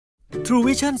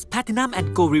Truevisions Platinum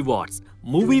and Gold Rewards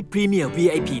Movie Premier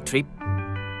VIP Trip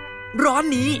ร้อน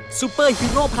นี้ซูเปอร์ฮี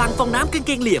โร่พลังฟองน้ำกางเ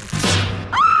กงเหลี่ยม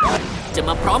จะม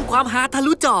าพร้อมความฮาทะ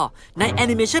ลุจอในแอ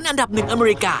นิเมชันอันดับหนึ่งอเม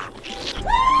ริกา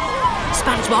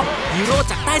SpongeBob ฮีโร่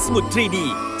จากใต้สมุทร 3D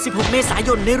 16 เมษาย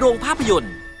นในโรงภาพยนต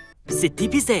ร์สิทธิ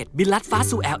พิเศษบินลัดฟ้า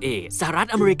สู่ LA สหรัฐ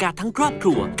อเมริกาทั้งครอบค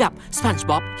รัวกับ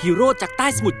SpongeBob ฮีโร่จากใต้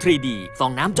สมุทร 3D ฟอ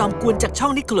งน้ำจอมกวนจากช่อ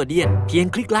ง Nickelodeon เพียง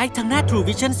คลิกไลค์ทางหน้า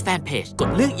TrueVisions Fanpage กด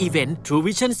เลือกอีเวนต์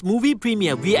TrueVisions Movie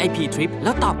Premier VIP Trip แ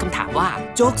ล้วตอบคำถามว่า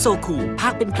โจ๊กโซคูลภา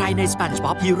คเป็นใครใน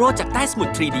SpongeBob ฮีโร่จากใต้สมุท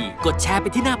ร 3D กดแชร์ไป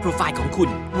ที่หน้าโปรไฟล์ของคุณ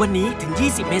วันนี้ถึง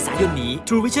 20 เมษายนนี้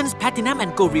TrueVisions Platinum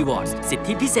and Gold Rewards สิท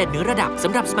ธิพิเศษเหนือระดับส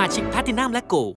ำหรับสมาชิก Platinum และ Gold